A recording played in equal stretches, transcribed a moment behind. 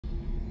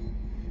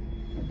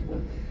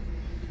You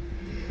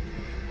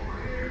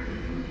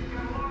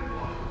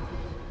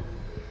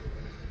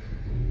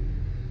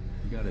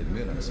gotta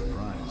admit, I'm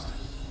surprised.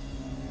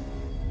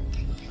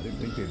 I didn't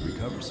think they'd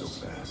recover so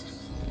fast.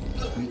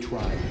 We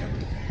tried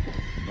everything.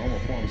 Normal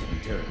forms of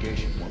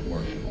interrogation weren't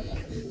working.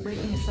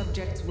 Breaking a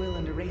subject's will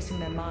and erasing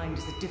their mind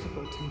is a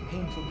difficult and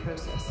painful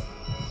process.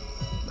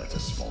 That's a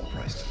small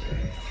price to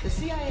pay. The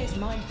CIA's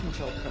mind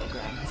control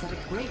program has had a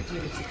great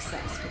deal of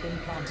success with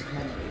implanted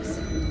memories.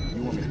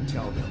 You want me to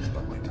tell them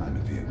about my time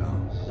in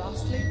Vietnam?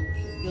 Lastly,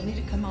 you'll need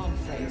a command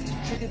phrase to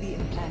trigger the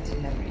implanted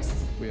memories.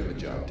 We have a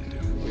job to do.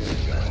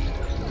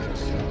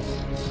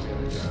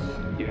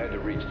 You had to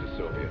reach the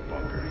Soviet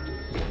bunker.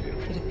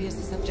 It appears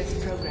the subject's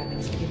programming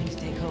is beginning to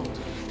take hold.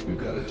 We've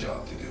got a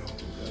job to do.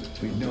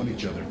 We've known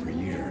each other for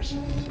years.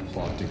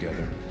 Fought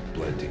together,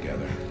 bled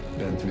together,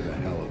 been through the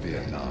hell of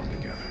Vietnam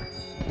together.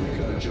 We've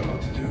got a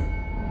job to do.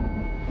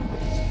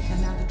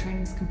 And now the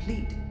training's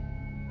complete.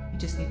 You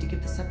just need to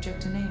give the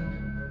subject a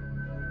name.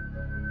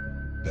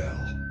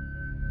 Bell.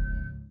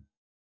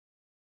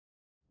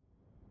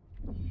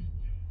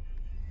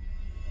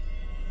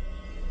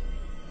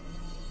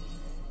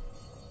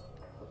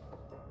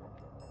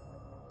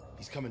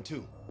 He's coming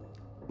too.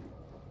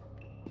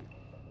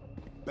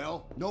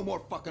 Bell, no more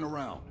fucking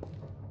around.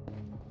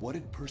 What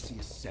did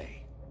Perseus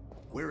say?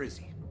 Where is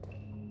he?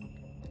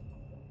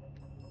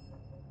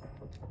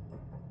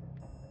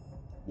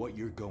 What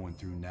you're going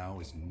through now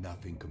is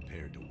nothing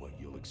compared to what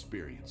you'll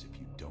experience if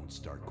you don't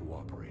start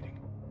cooperating.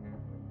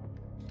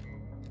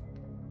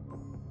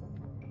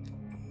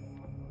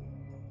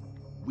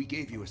 We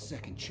gave you a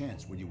second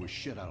chance when you were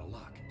shit out of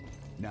luck.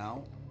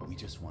 Now, we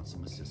just want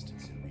some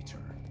assistance in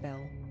return.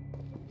 Bell,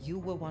 you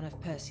were one of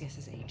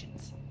Perseus's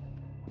agents.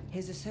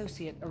 His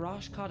associate,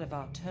 Arash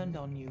Kardavar, turned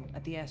on you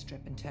at the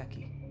airstrip in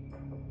Turkey.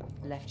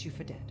 Left you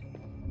for dead.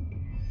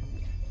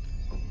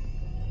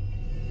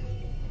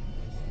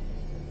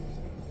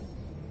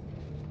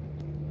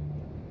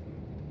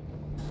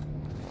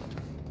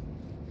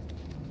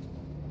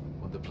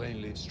 When the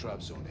plane leaves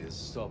trap zone, it's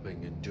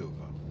stopping in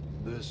Duga.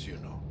 This you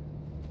know.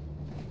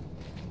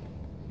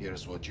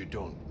 Here's what you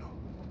don't know.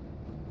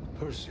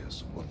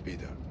 Perseus won't be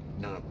there.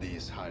 None of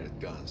these hired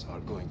guns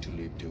are going to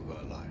leave Duga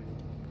alive.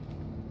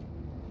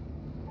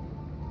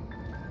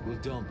 We'll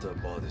dump their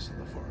bodies in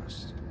the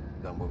forest.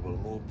 Then we will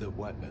move the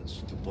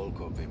weapons to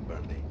Volkov in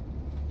Berlin.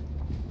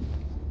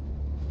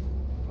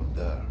 From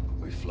there,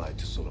 we fly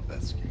to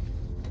Solovetsky.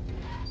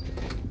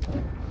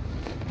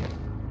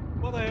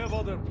 But I have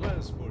other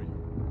plans for you.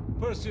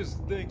 Perseus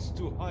thinks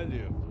too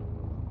highly of you.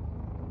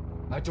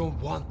 I don't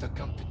want the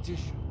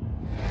competition.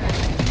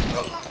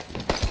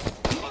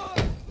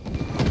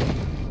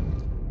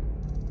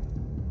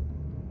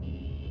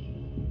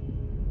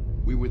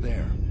 We were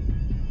there.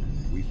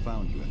 We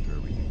found you after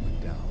everything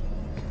went down.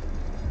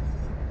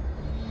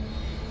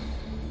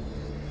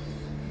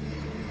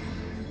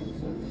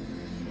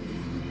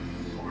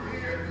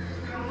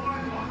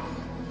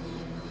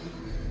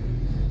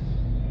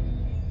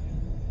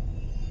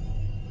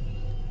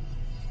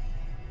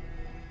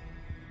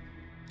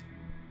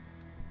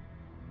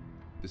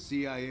 The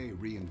CIA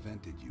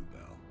reinvented you,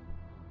 Bell.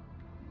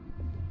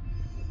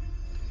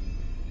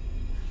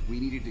 We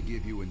needed to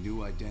give you a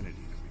new identity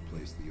to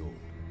replace the old.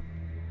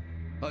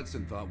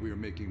 Hudson thought we were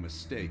making a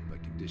mistake by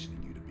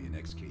conditioning you to be an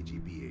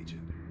ex-KGB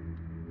agent.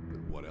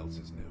 But what else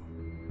is new?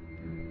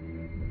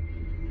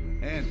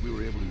 And we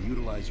were able to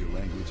utilize your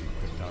language and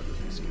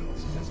cryptography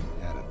skills as an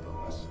added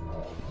bonus.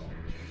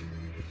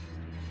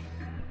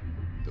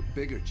 The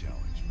bigger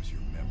challenge was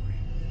your memory.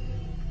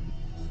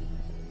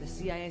 The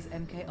CIA's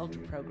MK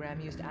Ultra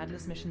program used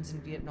Atlas missions in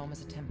Vietnam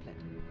as a template.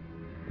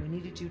 We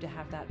needed you to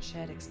have that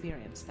shared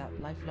experience, that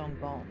lifelong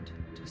bond,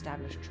 to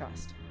establish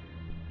trust.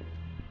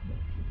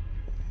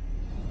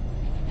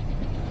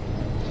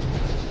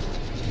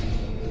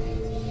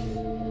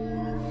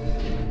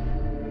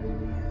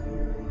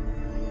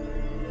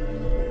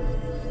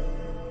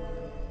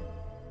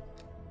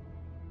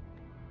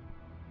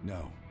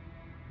 No.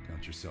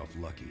 Count yourself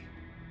lucky.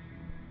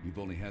 You've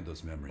only had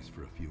those memories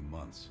for a few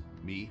months.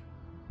 Me?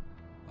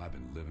 I've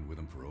been living with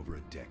them for over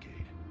a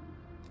decade.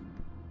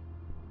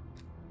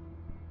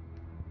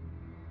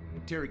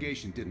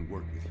 Interrogation didn't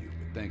work with you,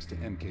 but thanks to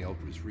MK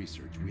Ultra's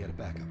research, we had a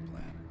backup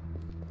plan.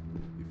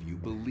 If you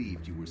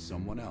believed you were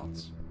someone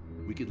else,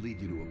 we could lead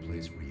you to a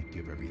place where you'd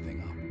give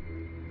everything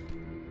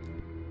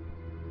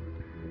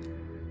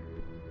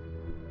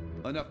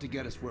up. Enough to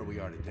get us where we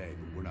are today,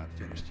 but we're not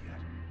finished yet.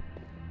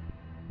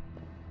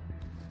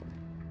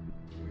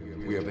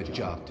 We have a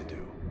job to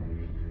do.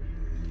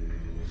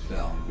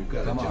 Bell, we've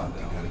got a job to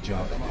do.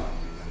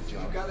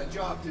 You've got a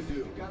job to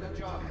do. Got a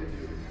job to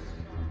do.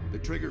 The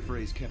trigger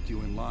phrase kept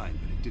you in line,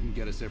 but it didn't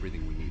get us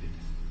everything we needed.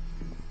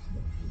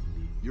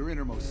 Your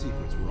innermost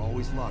secrets were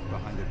always locked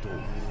behind a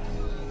door.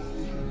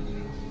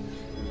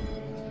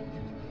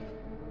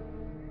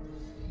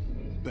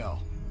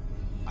 Bell,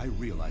 I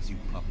realize you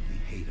probably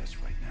hate us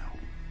right now,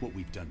 what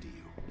we've done to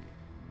you.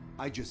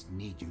 I just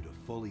need you to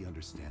fully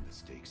understand the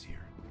stakes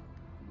here.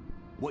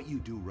 What you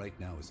do right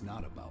now is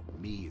not about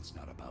me, it's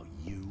not about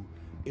you,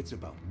 It's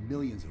about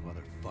millions of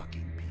other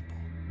fucking people.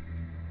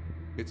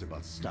 It's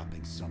about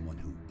stopping someone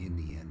who, in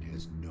the end,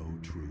 has no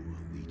true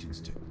allegiance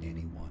to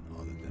anyone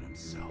other than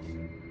himself.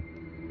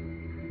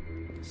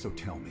 So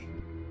tell me,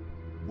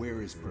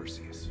 where is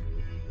Perseus?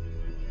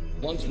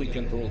 Once we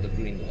control the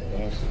green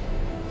lights,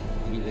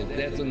 we will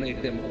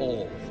detonate them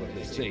all for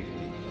the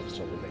safety of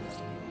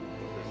Solovetsky.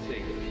 For the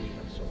safety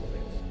of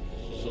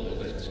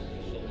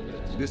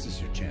Solovetsky. This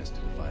is your chance to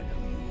define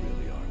who you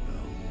really are,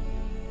 Bell.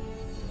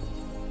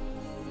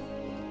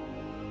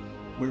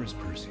 Where is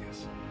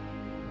Perseus?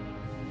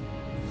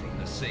 From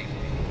the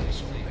safety of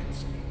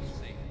Solovetsky.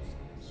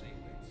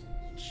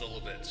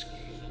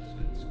 Solovetsky.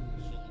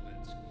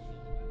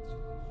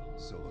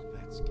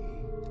 Solovetsky.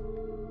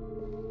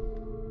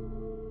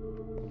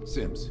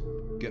 Sims,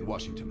 get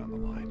Washington on the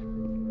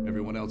line.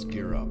 Everyone else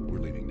gear up. We're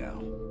leaving now.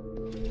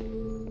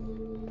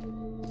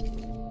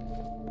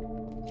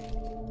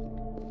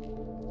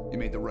 You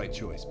made the right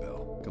choice,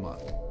 Bell. Come on.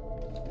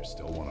 You're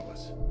still one of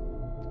us.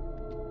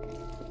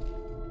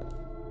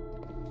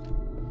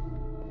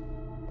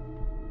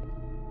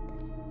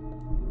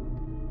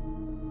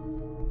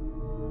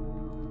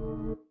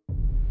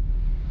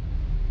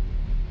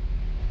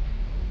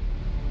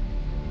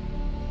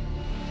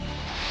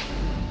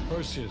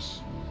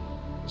 Perseus.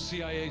 The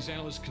CIA's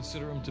analysts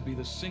consider him to be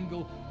the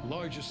single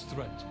largest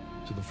threat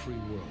to the free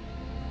world.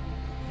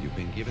 You've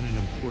been given an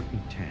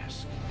important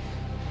task.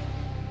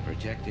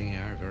 Protecting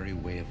our very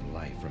way of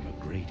life from a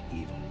great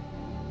evil.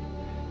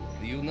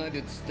 The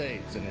United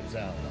States and its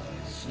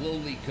allies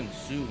slowly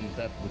consume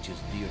that which is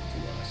dear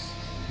to us.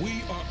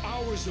 We are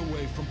hours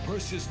away from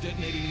Perseus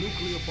detonating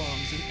nuclear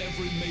bombs in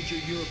every major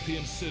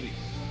European city.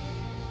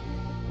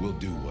 We'll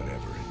do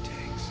whatever it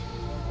takes.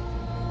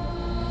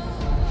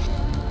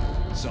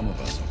 Some of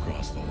us will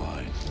cross the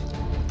line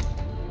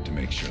to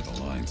make sure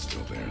the line's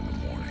still there in the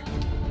morning.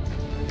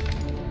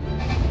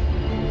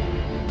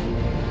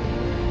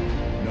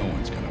 No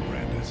one's gonna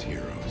brand us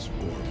heroes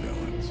or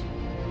villains.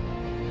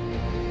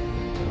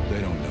 They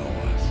don't know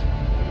us.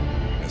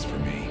 As for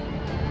me,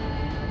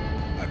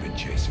 I've been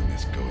chasing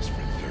this ghost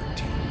for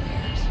 13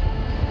 years.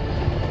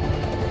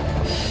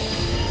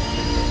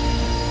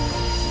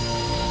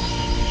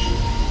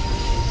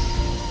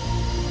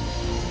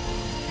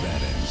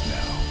 That ends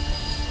now.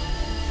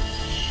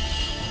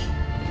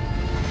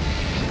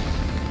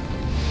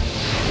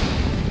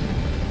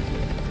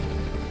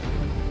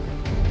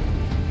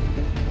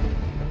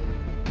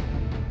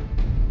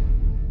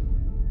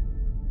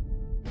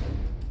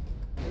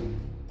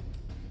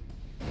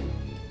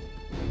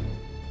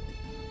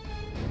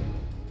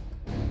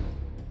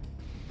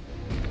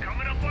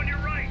 Coming up on your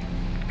right.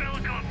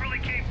 Belikov really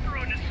came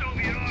through in the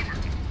Soviet armor.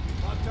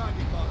 About time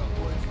you caught up,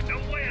 boys. No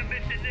way I'm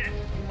missing this.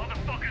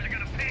 Motherfuckers are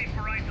gonna pay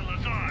for right to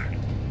Lazard.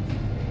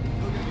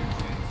 Look at your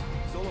chance.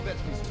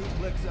 Solovetsky's 2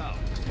 clicks out.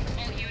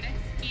 All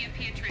units, EMP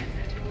in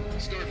transit.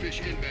 Starfish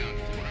inbound,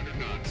 400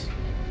 knots.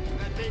 When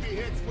that baby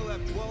hits, we'll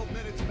have 12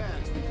 minutes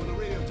max before the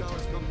radio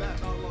towers come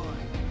back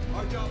online.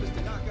 Our job is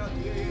to knock out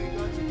the AA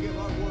guns and give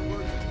our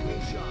warbirds a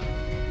clean shot.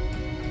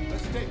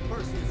 Let's take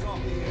Perseus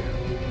off the air.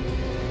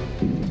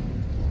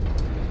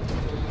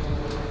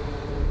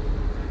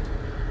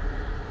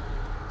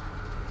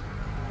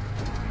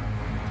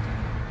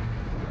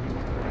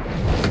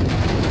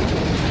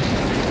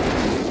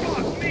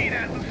 Fuck me,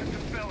 that looks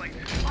fulfilling.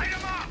 Light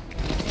him up!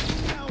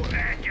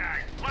 Bad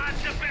guys.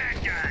 Lots of bad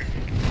guys.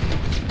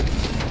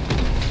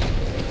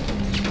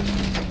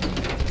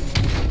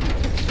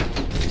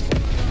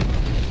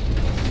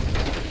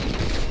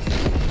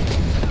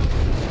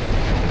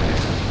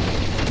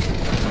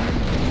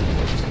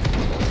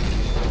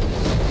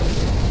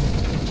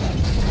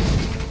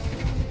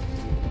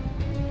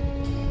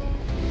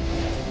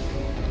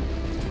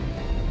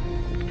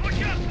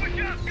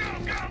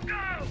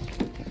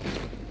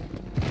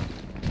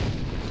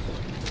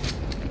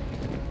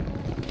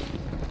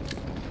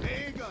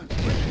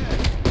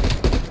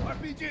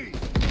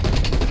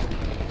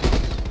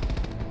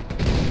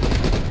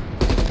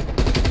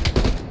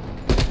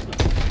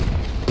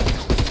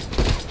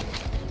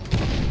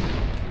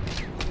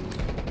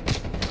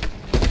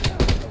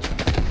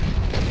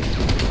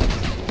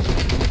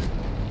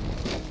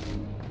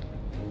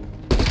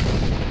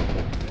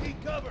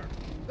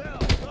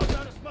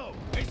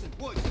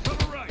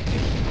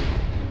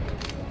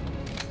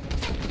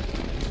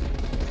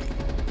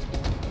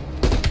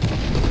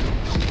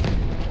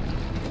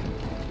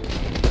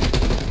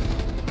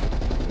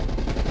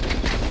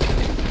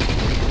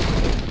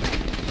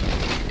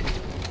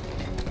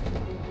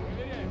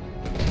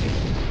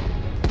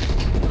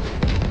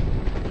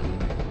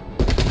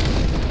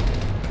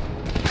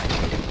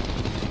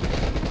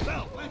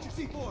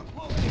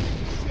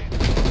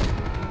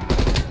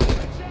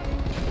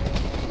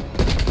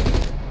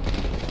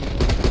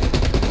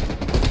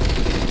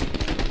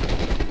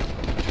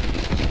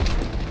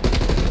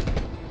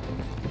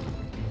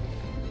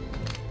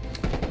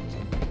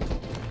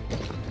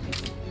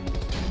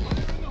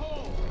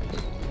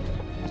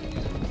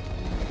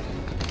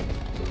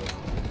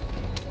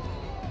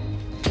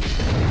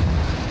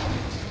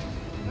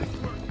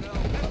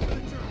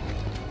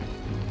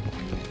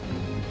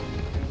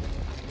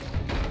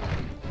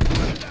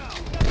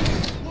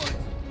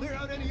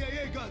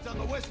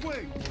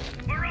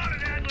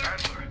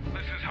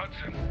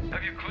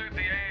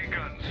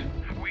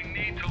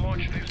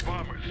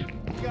 bombers.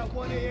 We got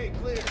one AA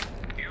clear.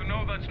 You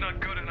know that's not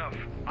good enough.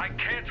 I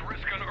can't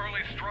risk an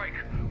early strike.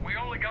 We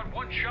only got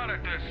one shot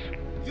at this.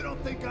 You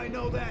don't think I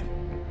know that?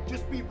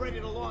 Just be ready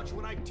to launch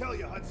when I tell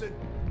you, Hudson.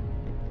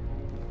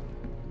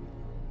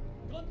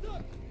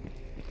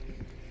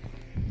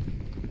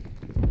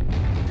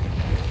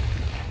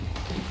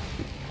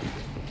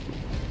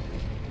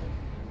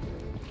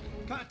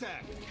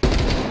 Contact!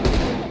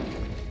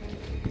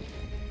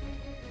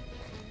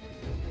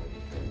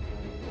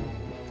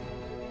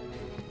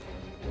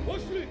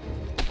 Пошли!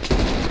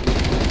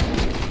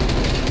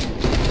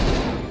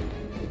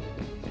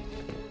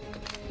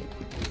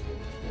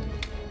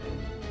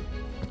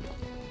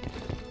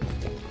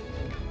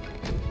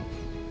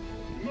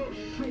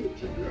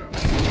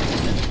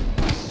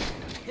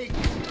 Hey,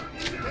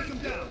 take him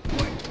down,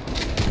 quick!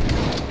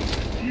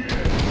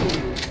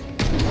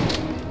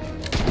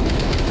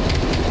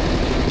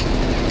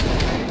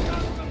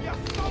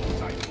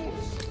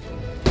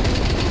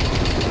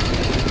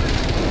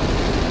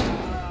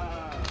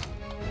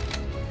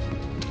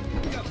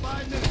 We got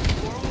 5 minutes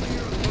before all the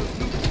heroes go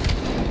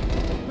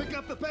nuclear. Pick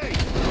up the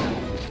pace!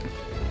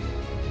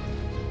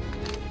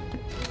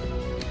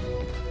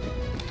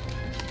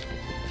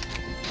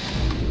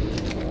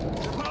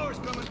 The power's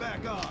coming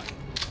back on.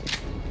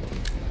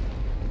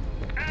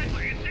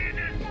 Adler, you see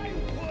this?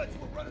 Woods,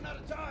 we're running out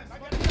of time. I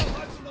gotta tell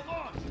Hudson to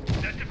launch.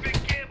 That's a big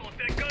gamble if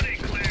that gun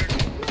ain't cleared.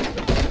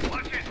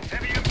 Watch it.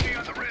 Heavy MG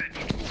on the ridge.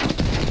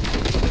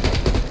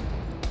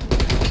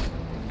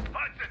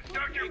 Hudson,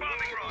 start your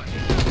bombing run.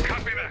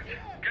 Copy that.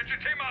 Get your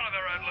team out of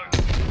there, Adler.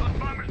 Those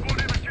bombers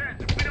won't have a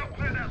chance if we don't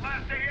clear that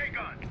last AA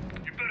gun.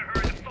 You better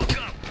hurry the fuck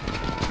up.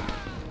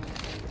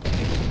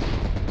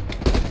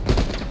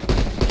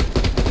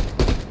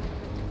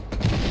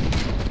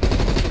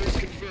 Police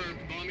confirmed.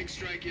 Bombing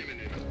strike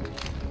imminent.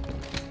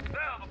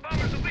 Now, the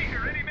bombers will be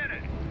here any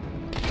minute.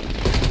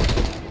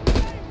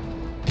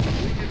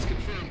 Movements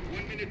confirmed.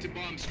 1 minute to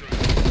bomb strike.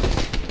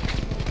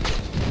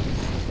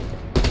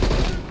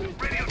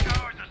 Radio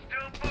towers are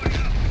still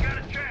booting up. We got a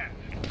chance.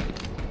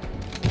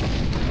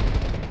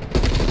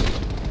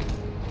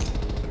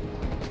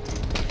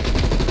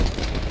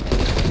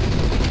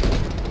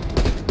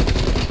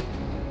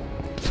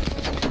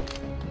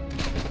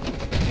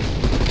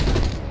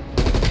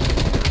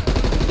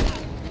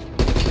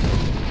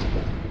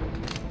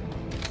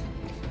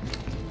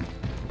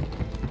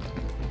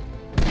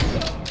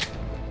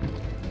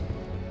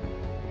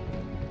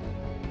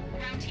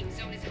 Ground team,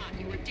 zone is hot.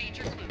 You are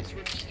danger close.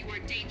 Repeat, you are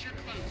danger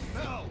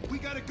close. No, we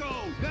gotta go,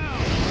 now!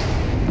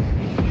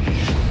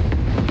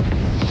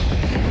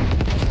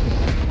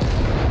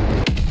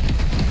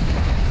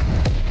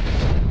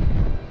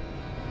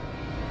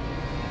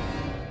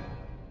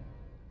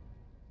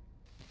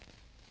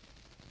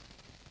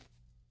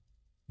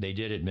 They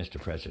did it, Mr.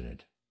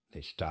 President.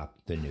 They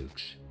stopped the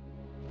nukes.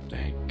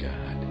 Thank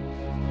God.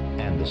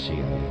 And the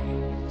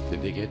CIA.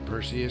 Did they get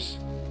Perseus?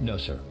 No,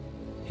 sir.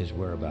 His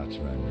whereabouts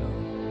are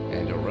unknown.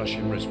 And a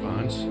Russian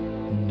response?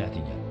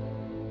 Nothing yet.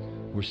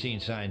 We're seeing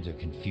signs of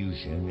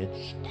confusion.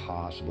 It's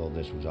possible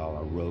this was all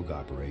a rogue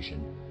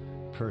operation.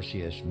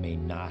 Perseus may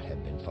not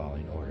have been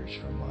following orders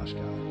from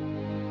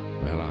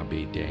Moscow. Well, I'll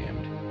be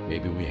damned.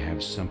 Maybe we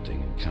have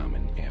something in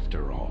common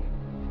after all.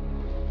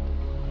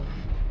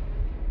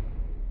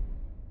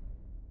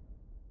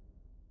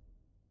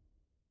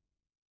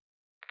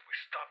 We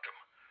stopped them.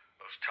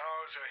 Those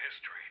towers are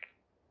history.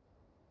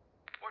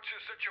 What's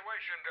your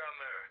situation down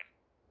there?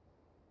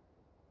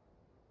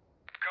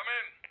 Come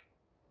in.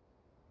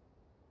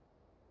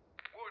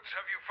 Woods,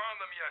 have you found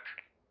them yet?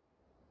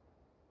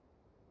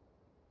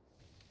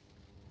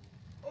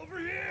 Over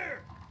here!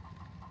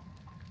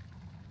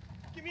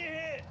 Give me a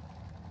hit!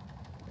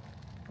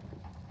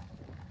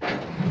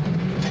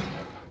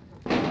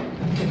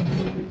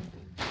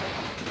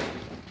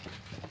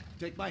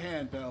 Take my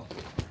hand, Bell.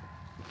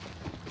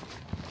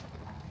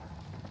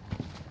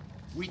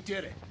 We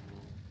did it.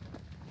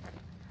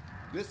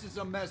 This is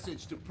a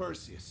message to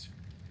Perseus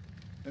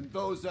and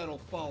those that'll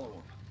follow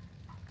him.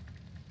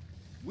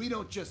 We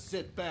don't just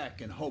sit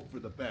back and hope for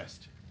the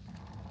best.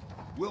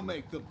 We'll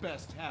make the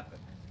best happen.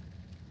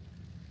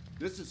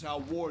 This is how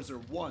wars are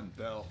won,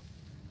 Bell.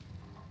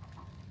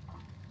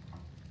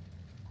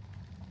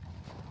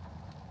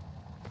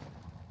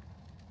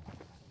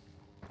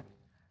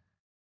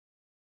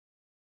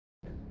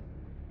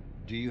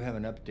 Do you have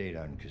an update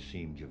on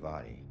Qasim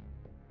Javadi?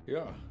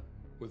 Yeah.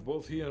 With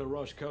both he and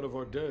Arash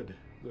Kadivar dead,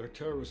 their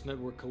terrorist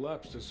network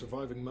collapsed as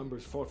surviving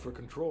members fought for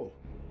control.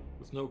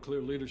 With no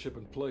clear leadership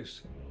in place,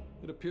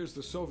 it appears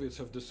the Soviets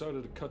have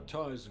decided to cut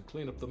ties and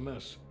clean up the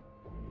mess.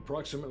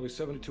 Approximately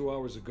 72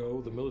 hours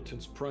ago, the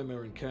militants'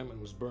 primary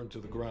encampment was burned to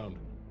the ground.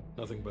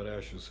 Nothing but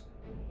ashes.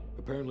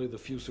 Apparently the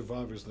few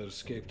survivors that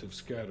escaped have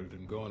scattered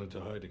and gone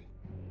into hiding.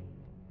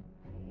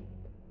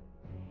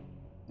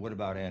 What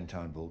about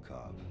Anton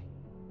Volkov?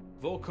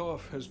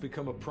 Volkov has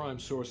become a prime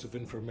source of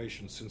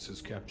information since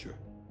his capture.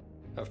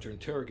 After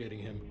interrogating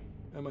him,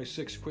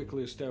 MI6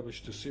 quickly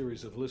established a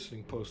series of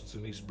listening posts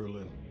in East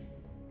Berlin.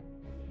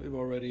 They've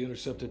already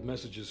intercepted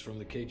messages from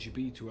the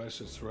KGB to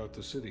assets throughout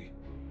the city.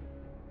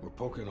 We're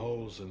poking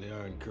holes in the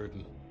Iron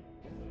Curtain.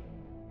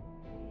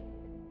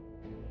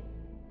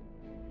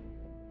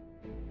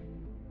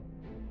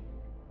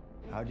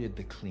 How did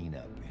the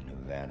cleanup in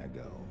Havana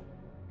go?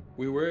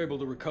 We were able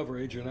to recover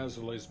Agent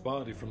Azoulay's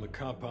body from the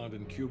compound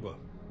in Cuba.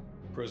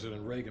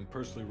 President Reagan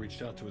personally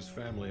reached out to his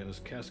family, and his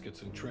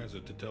casket's in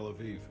transit to Tel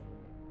Aviv.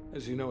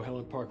 As you know,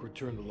 Helen Park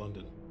returned to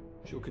London.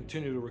 She'll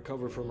continue to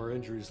recover from her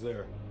injuries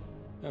there.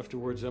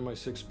 Afterwards,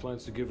 MI6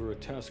 plans to give her a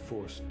task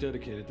force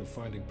dedicated to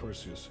finding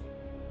Perseus.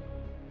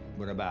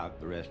 What about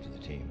the rest of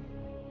the team?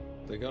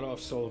 They got off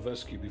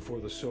Solovetsky before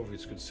the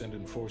Soviets could send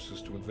in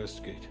forces to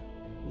investigate.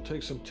 It'll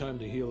take some time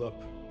to heal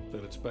up,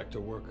 then it's back to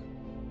work.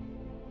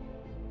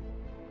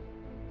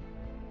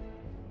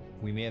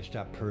 We may have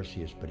stopped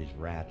Perseus, but his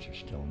rats are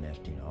still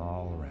nesting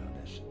all around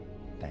us,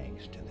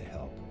 thanks to the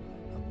help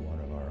of one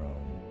of our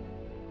own.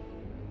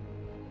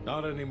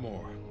 Not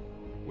anymore.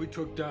 We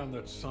took down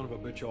that son of a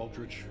bitch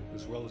Aldrich,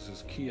 as well as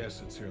his key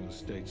assets here in the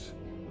States.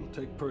 It'll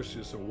take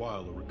Perseus a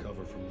while to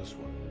recover from this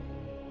one.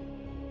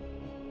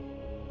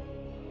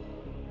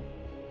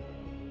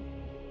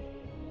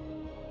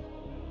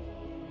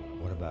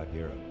 What about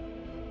Europe?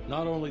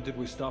 Not only did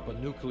we stop a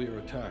nuclear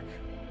attack,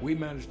 we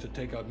managed to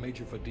take out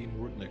Major Vadim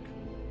Rudnik.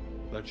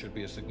 That should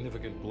be a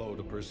significant blow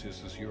to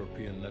Perseus's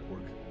European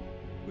network.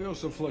 We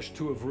also flushed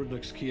 2 of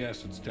Rudnik's key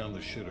assets down the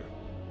shitter.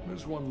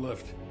 There's one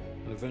left,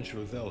 and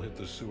eventually they'll hit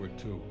the sewer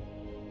too.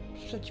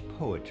 Such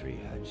poetry,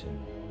 Hudson.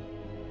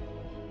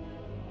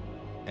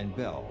 And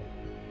Bell.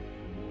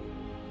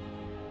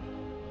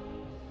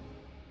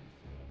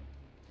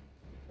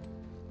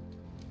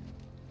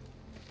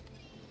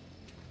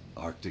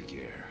 Arctic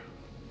air.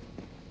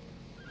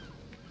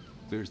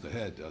 There's the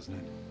head, doesn't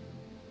it?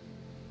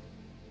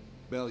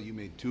 Bell, you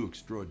made 2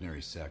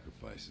 extraordinary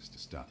sacrifices to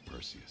stop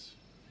Perseus.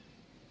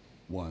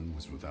 One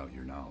was without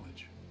your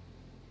knowledge.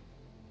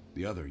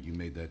 The other, you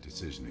made that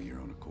decision of your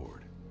own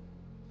accord.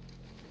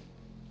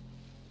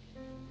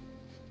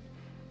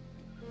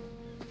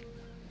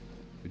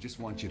 I just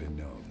want you to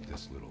know that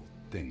this little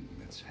thing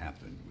that's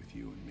happened with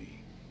you and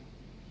me,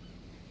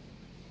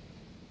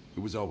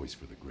 it was always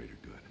for the greater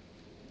good.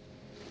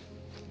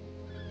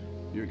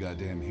 You're a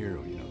goddamn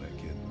hero, you know that,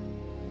 kid.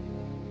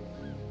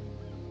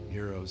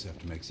 Heroes have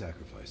to make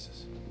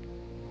sacrifices.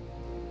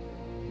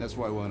 That's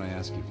why when I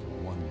ask you for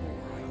one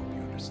more, I hope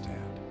you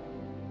understand.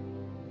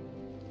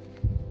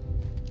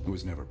 It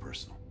was never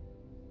personal.